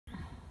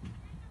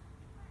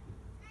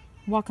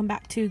Welcome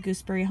back to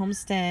Gooseberry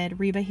Homestead.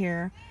 Reba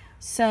here.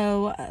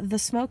 So the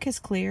smoke has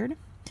cleared,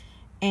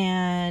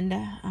 and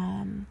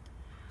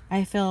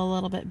I feel a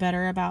little bit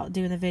better about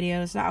doing the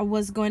videos. I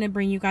was going to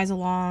bring you guys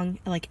along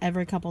like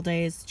every couple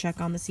days to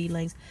check on the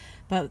seedlings,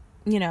 but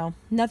you know,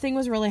 nothing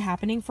was really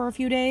happening for a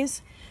few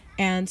days,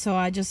 and so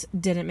I just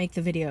didn't make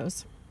the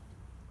videos.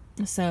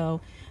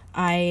 So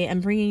I am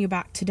bringing you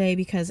back today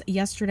because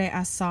yesterday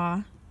I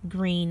saw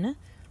green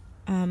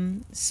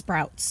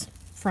sprouts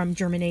from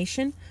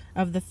germination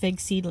of the fig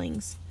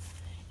seedlings,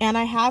 and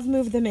I have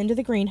moved them into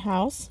the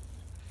greenhouse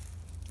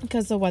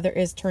because the weather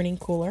is turning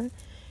cooler,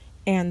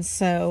 and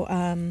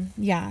so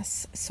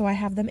yes, so I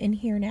have them in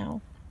here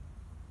now.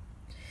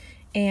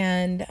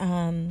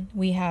 And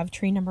we have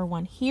tree number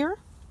 1 here,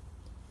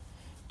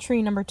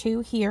 tree number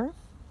 2 here,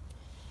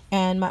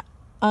 and my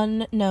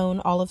unknown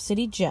Olive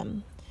City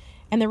gem.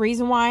 And the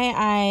reason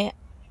why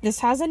this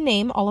has a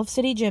name, Olive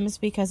City gem, is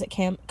because it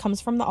comes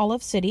from the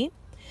Olive City.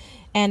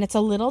 And it's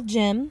a little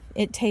gem.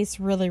 It tastes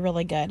really,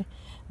 really good.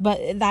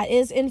 But that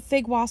is in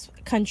fig wasp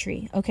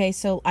country. Okay,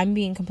 so I'm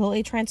being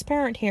completely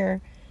transparent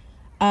here.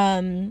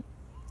 I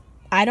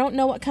don't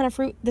know what kind of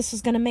fruit this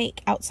is going to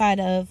make outside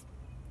of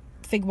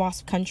fig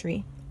wasp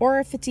country. Or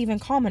if it's even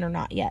common or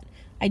not yet.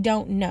 I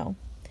don't know.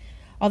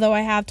 Although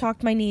I have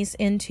talked my niece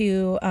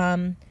into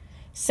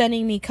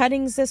sending me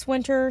cuttings this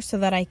winter so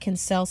that I can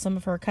sell some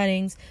of her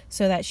cuttings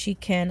so that she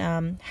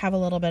can have a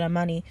little bit of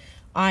money.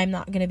 I'm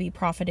not going to be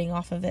profiting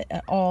off of it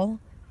at all,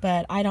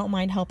 but I don't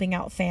mind helping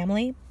out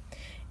family.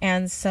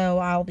 And so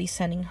I'll be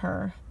sending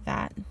her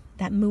that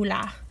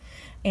moolah,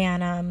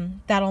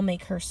 and that'll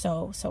make her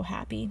so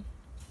happy.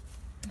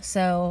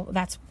 So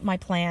that's my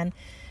plan.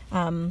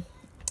 And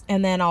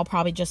then I'll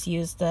probably just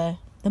use the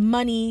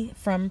money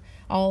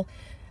I'll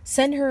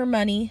send her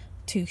money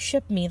to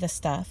ship me the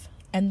stuff,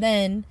 and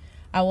then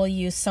I will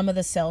use some of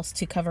the sales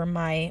to cover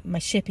my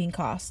shipping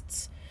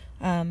costs.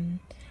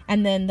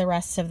 And then the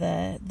rest of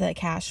the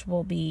cash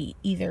will be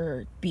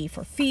either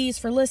for fees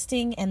for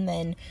listing, and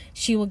then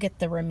she will get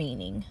the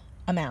remaining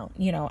amount,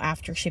 you know,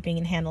 after shipping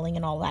and handling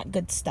and all that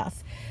good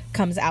stuff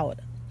comes out.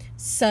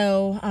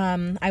 So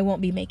I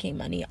won't be making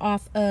money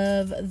off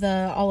of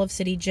the Olive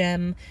City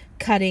gem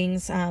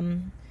cuttings,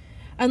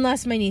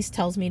 unless my niece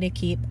tells me to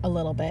keep a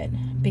little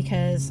bit,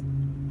 because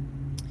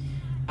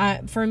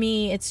for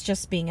me, it's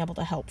just being able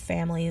to help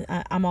family.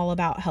 I'm all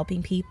about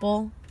helping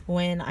people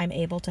when I'm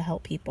able to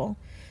help people.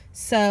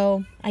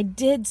 So I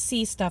did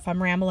see stuff.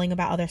 I'm rambling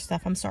about other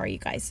stuff. I'm sorry, you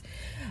guys.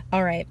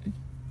 All right.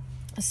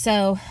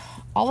 So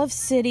Olive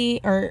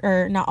City,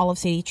 or not Olive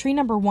City, tree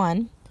number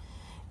 1.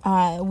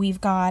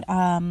 We've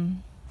got,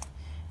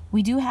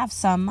 we do have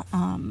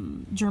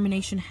some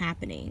germination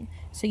happening.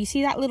 So you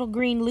see that little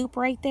green loop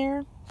right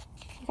there?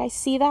 You guys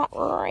see that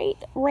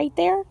right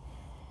there?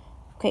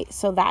 Okay,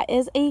 so that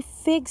is a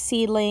fig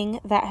seedling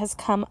that has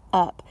come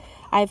up.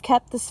 I've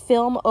kept this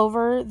film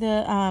over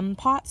the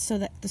pots so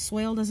that the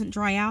soil doesn't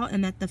dry out,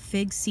 and that the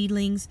fig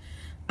seedlings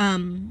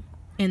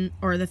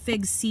or the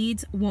fig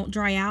seeds won't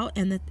dry out,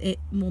 and that it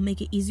will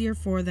make it easier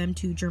for them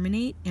to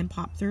germinate and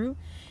pop through.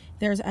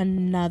 There's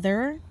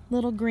another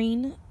little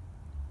green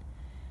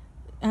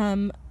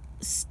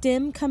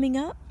stem coming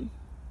up.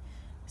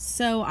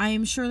 So I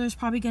am sure there's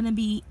probably going to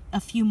be a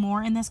few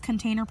more in this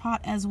container pot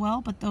as well,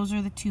 but those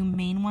are the 2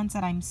 main ones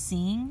that I'm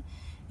seeing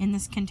in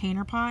this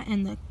container pot.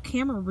 And the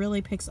camera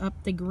really picks up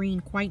the green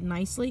quite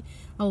nicely,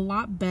 a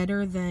lot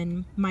better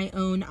than my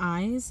own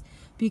eyes,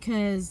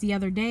 because the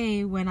other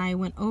day when I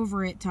went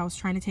over it, I was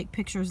trying to take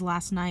pictures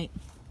last night,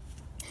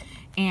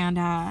 and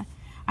I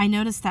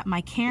noticed that my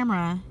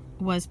camera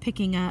was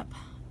picking up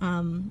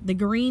the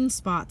green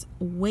spots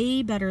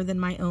way better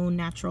than my own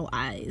natural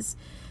eyes.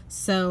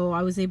 So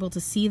I was able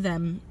to see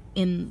them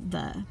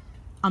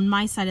on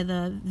my side of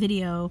the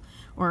video,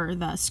 or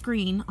the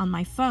screen on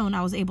my phone.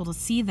 I was able to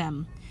see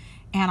them,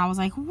 and I was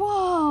like,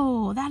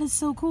 whoa, that is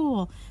so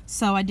cool.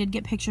 So I did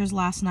get pictures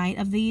last night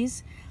of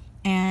these,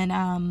 and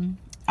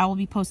I will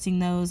be posting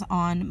those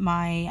on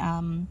my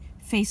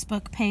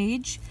Facebook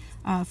page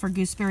for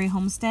Gooseberry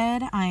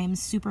Homestead. I am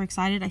super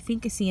excited. I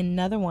think I see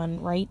another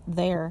one right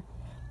there.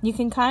 You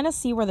can kind of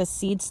see where the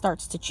seed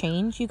starts to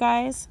change, you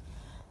guys.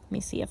 Let me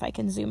see if I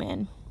can zoom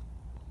in.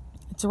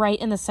 It's right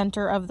in the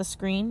center of the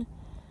screen.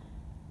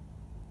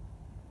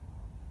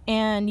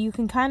 And you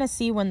can kind of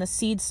see when the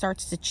seed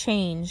starts to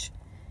change,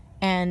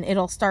 and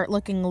it'll start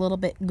looking a little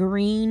bit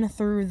green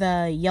through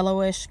the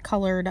yellowish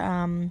colored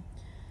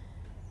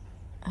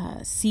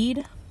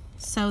seed.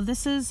 So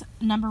this is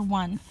number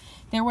 1.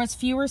 There was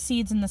fewer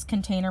seeds in this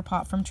container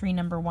pot from tree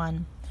number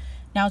 1.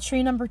 Now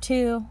tree number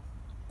 2,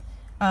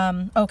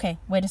 okay,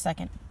 wait a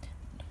second.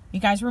 You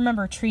guys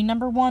remember tree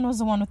number 1 was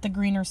the one with the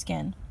greener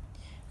skin.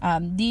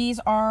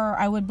 These are,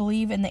 I would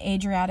believe, in the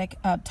Adriatic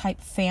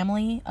type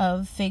family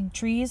of fig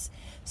trees.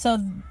 So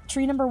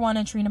tree number 1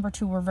 and tree number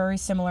 2 were very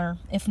similar,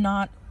 if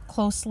not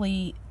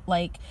closely,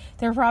 like,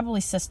 they're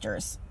probably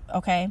sisters,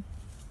 okay?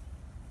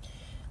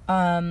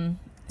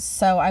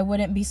 So I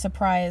wouldn't be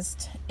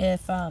surprised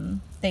if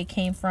they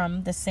came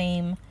from the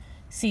same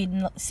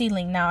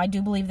seedling. Now, I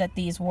do believe that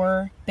these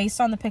were,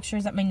 based on the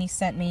pictures that my niece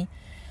sent me,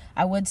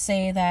 I would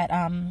say that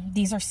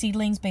these are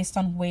seedlings based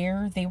on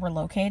where they were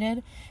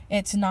located.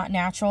 It's not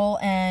natural,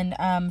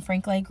 and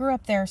frankly, I grew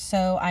up there,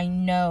 so I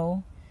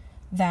know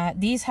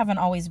that these haven't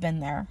always been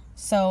there.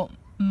 So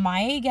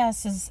my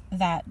guess is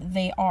that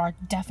they are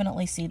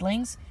definitely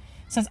seedlings.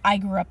 Since I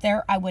grew up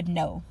there, I would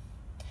know.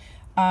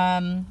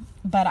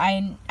 But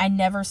I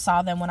never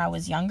saw them when I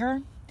was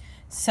younger.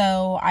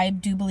 So I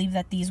do believe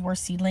that these were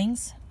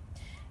seedlings.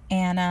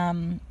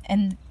 And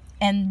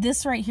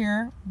this right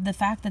here, the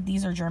fact that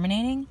these are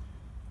germinating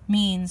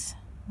means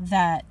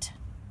that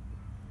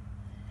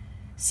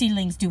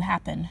seedlings do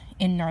happen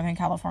in Northern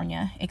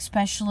California,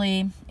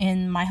 especially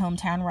in my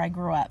hometown where I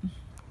grew up.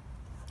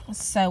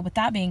 So with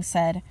that being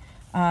said,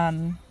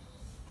 don't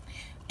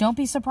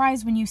be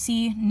surprised when you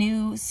see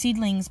new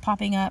seedlings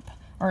popping up,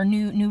 or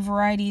new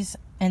varieties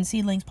and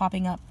seedlings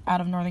popping up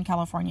out of Northern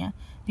California,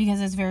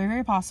 because it's very,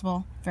 very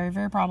possible, very,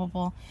 very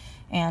probable,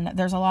 and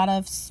there's a lot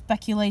of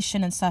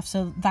speculation and stuff.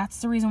 So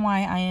that's the reason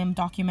why I am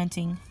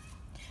documenting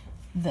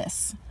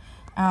this.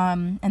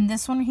 And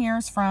this one here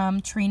is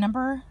from tree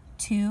number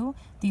 2.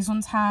 These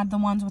ones had the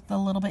ones with a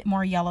little bit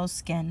more yellow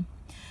skin.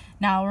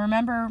 Now,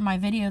 remember my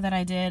video that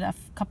I did a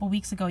couple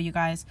weeks ago, you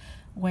guys,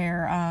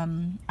 where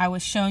I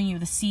was showing you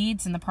the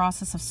seeds and the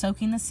process of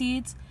soaking the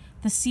seeds.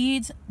 The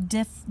seeds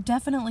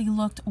definitely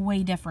looked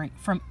way different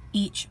from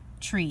each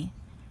tree.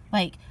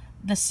 Like,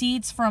 the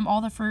seeds from all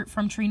the fruit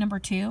from tree number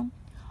 2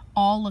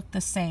 all looked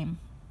the same.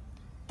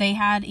 They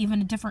had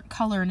even a different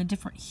color and a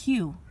different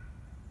hue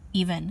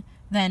even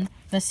than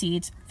the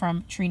seeds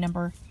from tree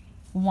number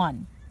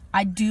 1.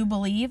 I do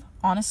believe,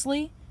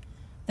 honestly,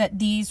 that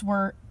these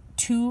were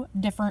 2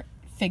 different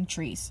fig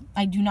trees.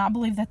 I do not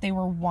believe that they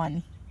were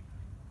one.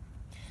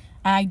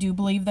 I do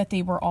believe that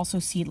they were also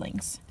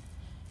seedlings.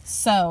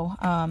 So,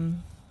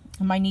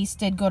 my niece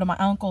did go to my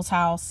uncle's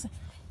house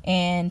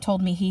and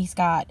told me he's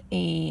got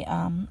a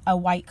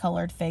white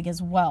colored fig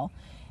as well.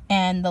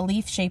 And the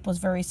leaf shape was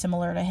very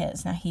similar to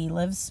his. Now, he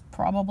lives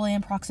probably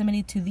in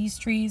proximity to these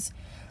trees,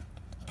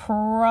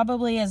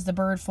 probably as the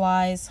bird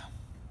flies,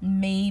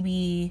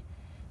 maybe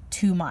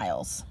 2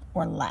 miles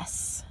or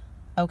less.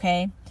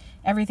 Okay?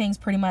 Everything's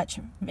pretty much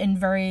in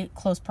very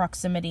close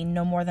proximity,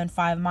 no more than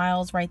 5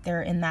 miles right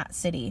there in that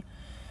city,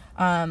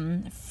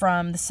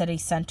 from the city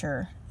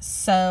center.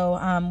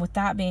 So, with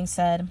that being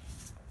said,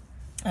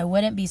 I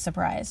wouldn't be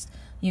surprised,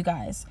 you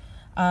guys.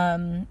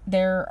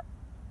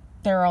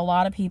 There are a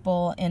lot of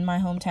people in my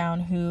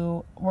hometown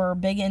who were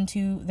big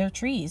into their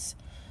trees.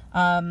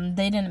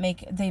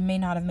 They may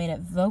not have made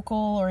it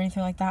vocal or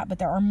anything like that, but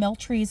there are male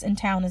trees in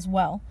town as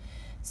well.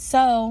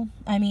 So,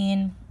 I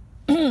mean,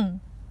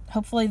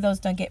 hopefully those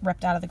don't get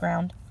ripped out of the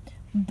ground.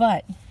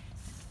 But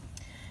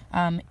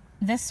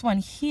this one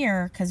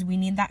here, because we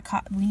need that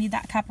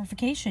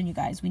caprification, you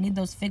guys. We need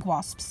those fig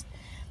wasps.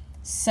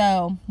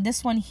 So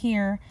this one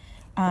here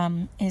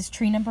is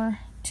tree number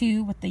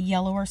 2 with the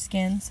yellower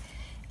skins,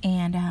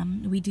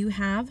 and we do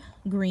have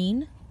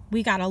green.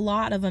 We got a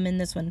lot of them in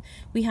this one.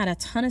 We had a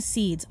ton of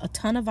seeds, a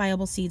ton of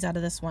viable seeds out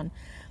of this one.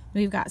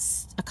 We've got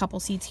a couple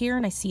seeds here,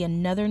 and I see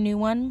another new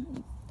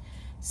one.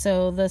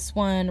 So this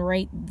one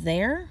right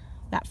there,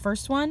 that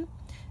first one,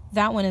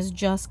 that one is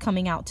just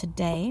coming out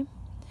today.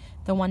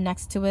 The one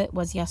next to it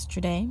was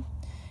yesterday.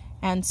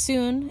 And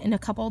soon, in a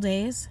couple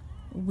days,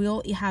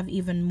 we'll have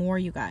even more,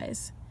 you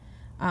guys,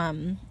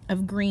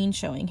 of green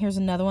showing. Here's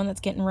another one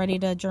that's getting ready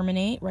to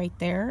germinate right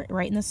there,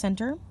 right in the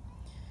center.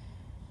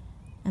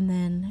 And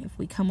then if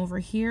we come over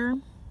here,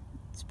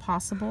 it's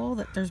possible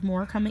that there's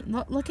more coming.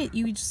 Look at,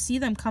 you just see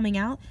them coming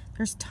out.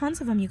 There's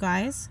tons of them, you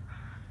guys.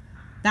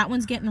 That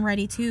one's getting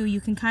ready too. You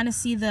can kind of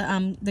see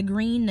the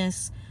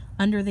greenness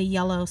under the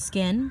yellow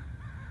skin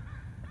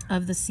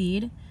of the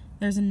seed.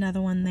 There's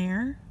another one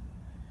there.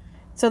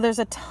 So there's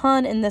a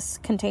ton in this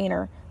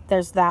container.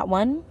 There's that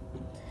one.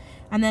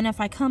 And then if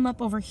I come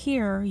up over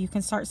here, you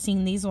can start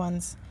seeing these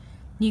ones.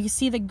 You can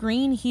see the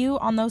green hue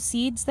on those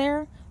seeds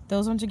there.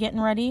 Those ones are getting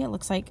ready. It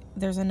looks like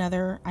there's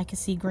another, I can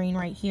see green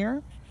right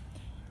here,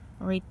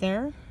 right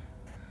there.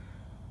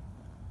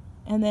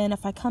 And then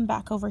if I come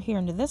back over here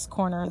into this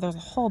corner, there's a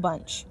whole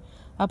bunch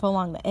up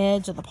along the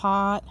edge of the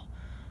pot.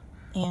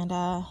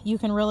 And you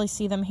can really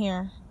see them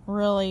here,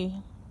 really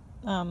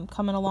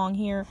coming along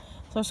here.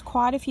 So there's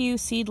quite a few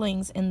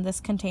seedlings in this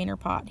container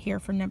pot here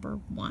for number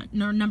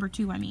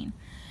 2, I mean.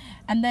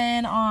 And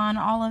then on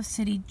Olive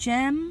City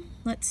Gem,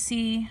 let's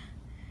see.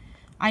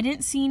 I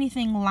didn't see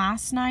anything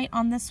last night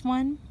on this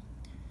one,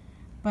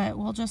 but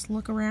we'll just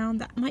look around.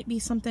 That might be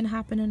something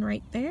happening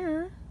right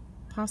there,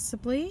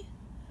 possibly.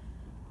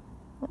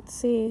 Let's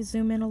see,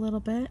 zoom in a little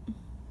bit.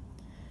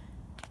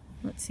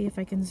 Let's see if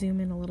I can zoom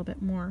in a little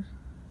bit more.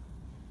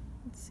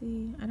 Let's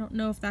see, I don't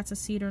know if that's a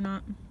seed or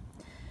not.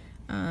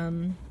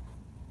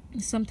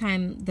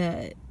 Sometimes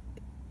the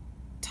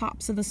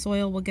tops of the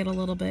soil will get a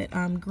little bit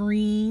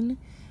green.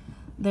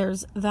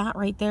 There's that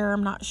right there.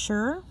 I'm not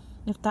sure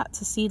if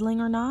that's a seedling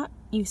or not.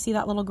 You see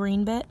that little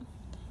green bit?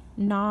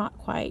 Not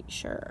quite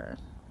sure.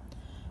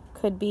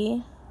 Could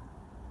be.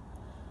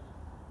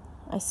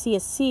 I see a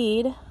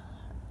seed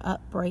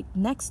up right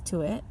next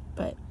to it,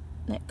 but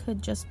it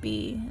could just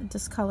be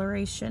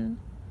discoloration.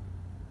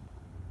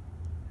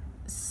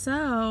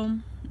 So,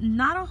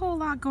 not a whole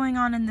lot going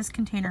on in this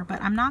container,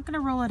 but I'm not going to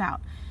roll it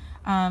out.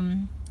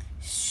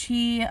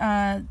 She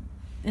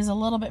is a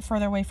little bit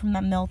further away from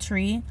that mill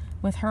tree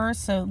with her,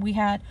 so we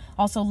had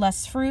also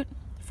less fruit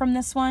from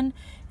this one,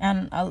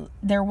 and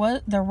there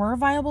were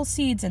viable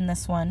seeds in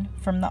this one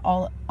from the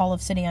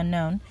Olive City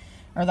Unknown,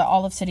 or the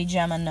Olive City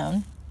Gem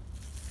Unknown.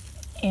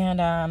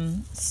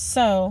 And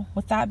so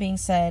with that being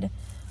said,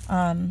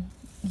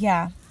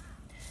 yeah,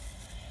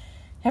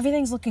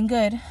 everything's looking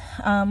good.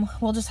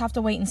 We'll just have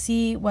to wait and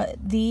see what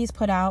these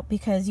put out,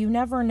 because you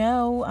never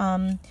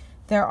know.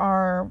 There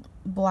are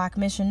Black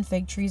Mission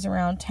fig trees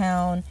around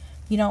town.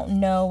 You don't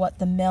know what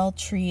the mill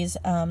trees,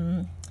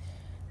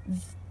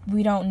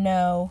 we don't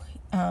know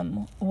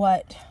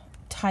what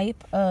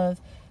type of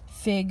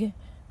fig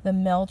the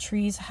mill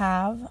trees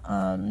have.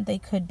 They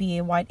could be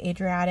a white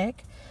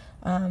Adriatic.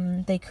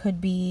 They could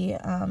be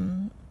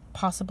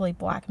possibly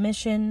Black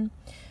Mission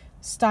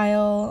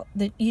style.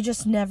 That you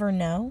just never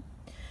know.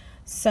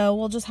 So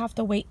we'll just have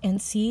to wait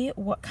and see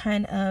what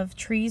kind of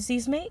trees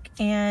these make,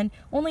 and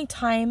only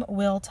time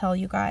will tell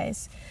you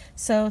guys.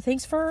 So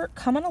thanks for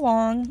coming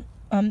along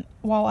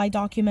while I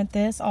document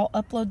this. I'll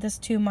upload this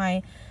to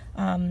my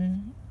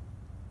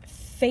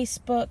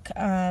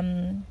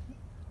Facebook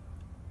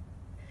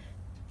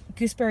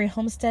Gooseberry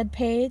Homestead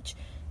page,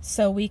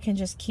 so we can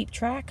just keep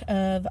track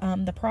of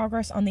the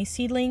progress on these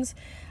seedlings.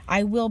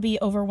 I will be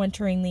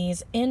overwintering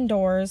these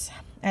indoors,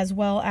 as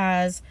well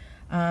as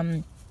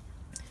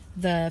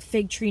the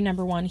fig tree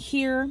number 1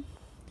 here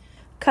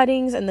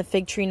cuttings and the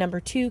fig tree number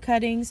 2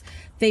 cuttings.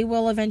 These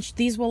will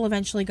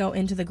eventually go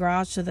into the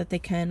garage so that they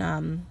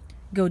can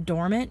go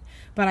dormant,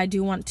 but I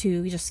do want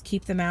to just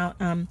keep them out.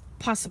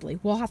 Possibly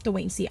we'll have to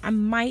wait and see. I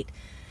might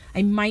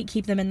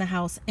keep them in the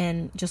house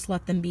and just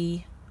let them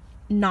be,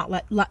 not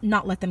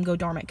let them go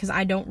dormant, because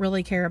I don't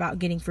really care about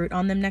getting fruit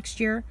on them next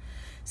year.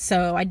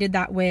 So I did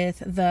that with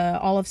the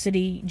Olive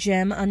City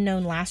Gem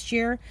Unknown last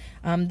year.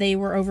 They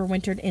were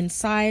overwintered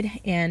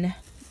inside, and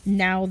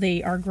now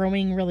they are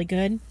growing really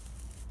good,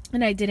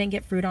 and I didn't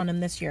get fruit on them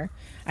this year.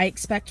 I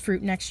expect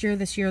fruit next year.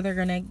 This year they're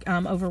going to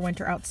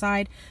overwinter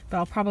outside, but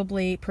I'll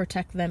probably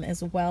protect them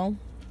as well.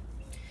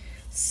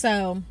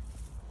 So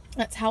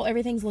that's how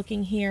everything's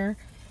looking here.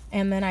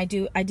 And then I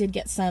did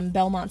get some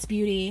Belmont's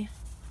Beauty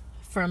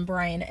from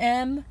Brian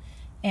M,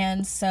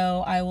 and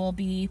so I will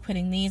be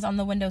putting these on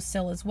the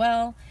windowsill as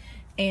well.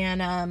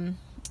 And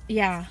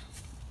yeah,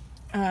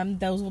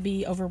 those will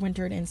be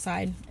overwintered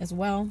inside as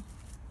well.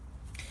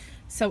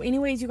 So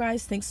anyways, you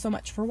guys, thanks so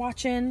much for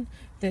watching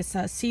this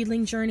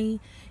seedling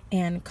journey,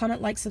 and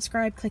comment, like,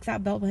 subscribe, click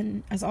that bell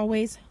button. As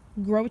always,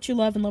 grow what you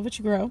love and love what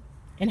you grow,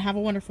 and have a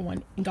wonderful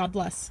one, and God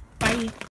bless. Bye.